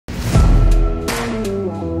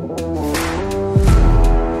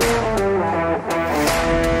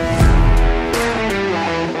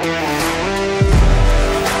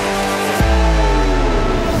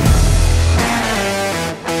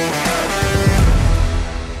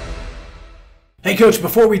Hey Coach,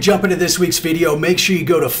 before we jump into this week's video, make sure you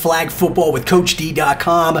go to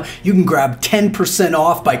flagfootballwithcoachd.com. You can grab 10%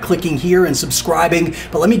 off by clicking here and subscribing,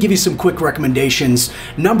 but let me give you some quick recommendations.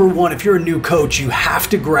 Number one, if you're a new coach, you have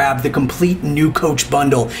to grab the complete new coach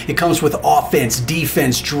bundle. It comes with offense,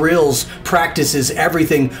 defense, drills, practices,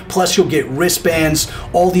 everything, plus you'll get wristbands,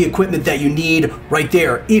 all the equipment that you need right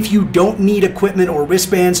there. If you don't need equipment or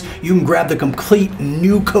wristbands, you can grab the complete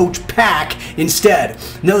new coach pack instead.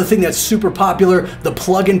 Another thing that's super popular, the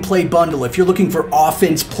plug and play bundle. If you're looking for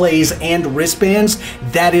offense plays and wristbands,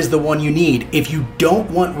 that is the one you need. If you don't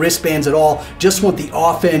want wristbands at all, just want the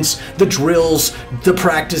offense, the drills, the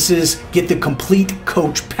practices, get the complete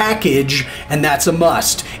coach package, and that's a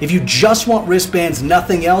must. If you just want wristbands,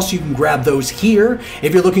 nothing else, you can grab those here.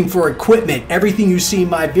 If you're looking for equipment, everything you see in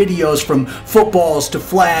my videos, from footballs to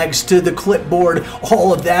flags to the clipboard,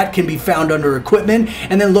 all of that can be found under equipment.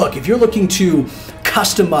 And then look, if you're looking to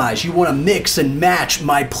customize, you want to mix and match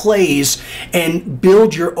my plays and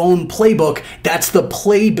build your own playbook, that's the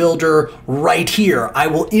play builder right here. I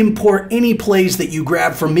will import any plays that you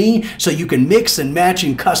grab from me so you can mix and match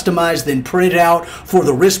and customize, then print it out for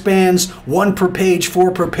the wristbands, 1 per page,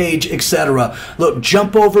 4 per page, etc. Look,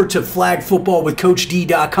 jump over to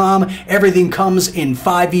flagfootballwithcoachd.com. Everything comes in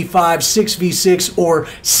 5v5, 6v6, or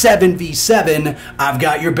 7v7. I've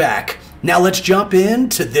got your back. Now let's jump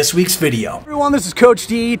into this week's video. Everyone, this is Coach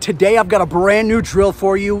D. Today I've got a brand new drill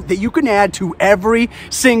for you that you can add to every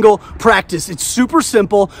single practice. It's super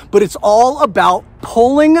simple, but it's all about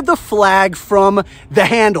pulling the flag from the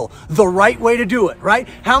handle. The right way to do it, right?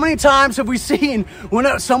 How many times have we seen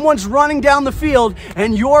when someone's running down the field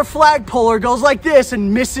and your flag puller goes like this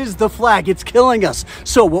and misses the flag? It's killing us.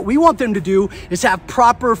 So what we want them to do is have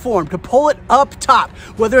proper form, to pull it up top,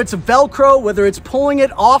 whether it's a Velcro, whether it's pulling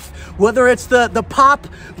it off, whether it's the pop,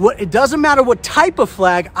 it doesn't matter what type of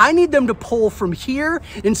flag. I need them to pull from here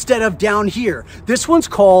instead of down here. This one's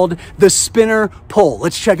called the spinner pull.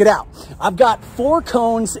 Let's check it out. I've got 4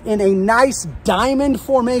 cones in a nice diamond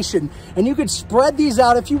formation, and you could spread these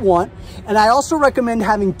out if you want. And I also recommend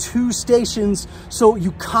having 2 stations so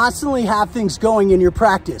you constantly have things going in your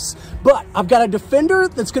practice. But I've got a defender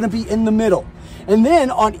that's going to be in the middle. And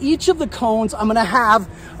then on each of the cones, I'm going to have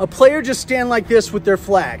a player just stand like this with their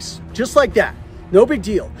flags, just like that. No big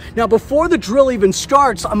deal. Now, before the drill even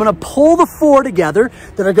starts, I'm going to pull the 4 together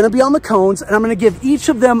that are going to be on the cones, and I'm going to give each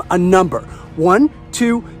of them a number. 1,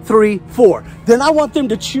 2, 3, 4. Then I want them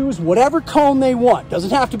to choose whatever cone they want. Doesn't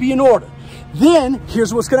have to be in order. Then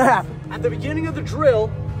here's what's going to happen. At the beginning of the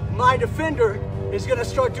drill, my defender is going to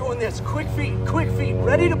start doing this. Quick feet,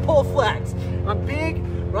 ready to pull flags. I'm big,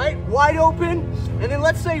 right? Wide open. And then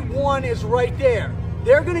let's say 1 is right there.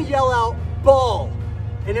 They're going to yell out ball.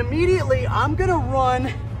 And immediately I'm going to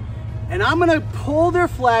run and I'm going to pull their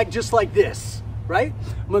flag just like this, right?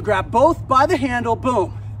 I'm going to grab both by the handle,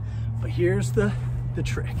 boom. But here's the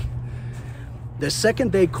trick. The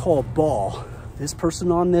second they call ball, this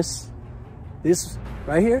person on this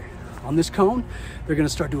right here, on this cone, they're going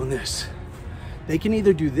to start doing this. They can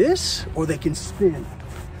either do this or they can spin.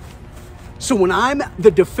 So when I'm the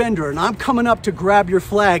defender and I'm coming up to grab your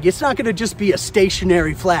flag, it's not going to just be a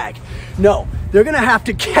stationary flag. No, they're going to have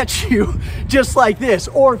to catch you just like this.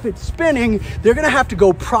 Or if it's spinning, they're going to have to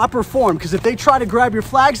go proper form, because if they try to grab your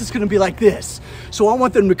flags, it's going to be like this. So I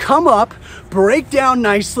want them to come up, break down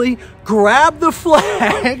nicely, grab the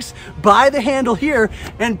flags by the handle here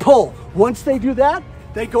and pull. Once they do that,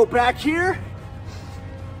 they go back here,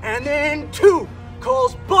 and then 2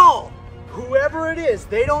 calls ball. Whoever it is,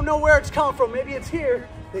 they don't know where it's coming from. Maybe it's here.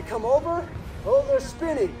 They come over. Oh, they're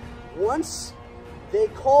spinning. Once they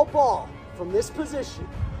call ball from this position,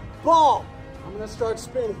 ball, I'm going to start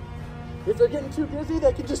spinning. If they're getting too dizzy,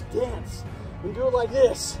 they can just dance and do it like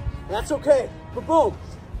this. That's okay. But boom,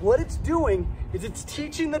 what it's doing is it's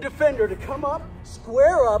teaching the defender to come up,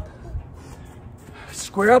 square up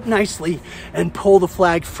nicely, and pull the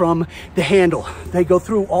flag from the handle. They go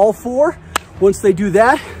through all 4. Once they do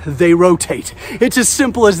that, they rotate. It's as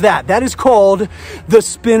simple as that. That is called the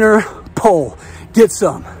spinner pull. Get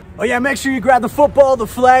some. Oh yeah, make sure you grab the football, the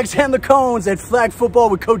flags, and the cones at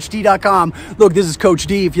flagfootballwithcoachd.com. Look, this is Coach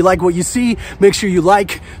D. If you like what you see, make sure you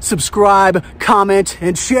like, subscribe, comment,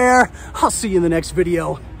 and share. I'll see you in the next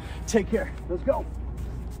video. Take care. Let's go.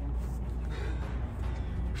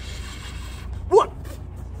 1,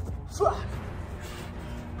 5,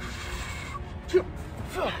 2,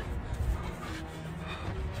 5.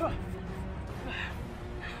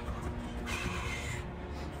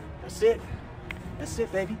 That's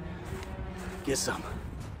it, baby. Get some.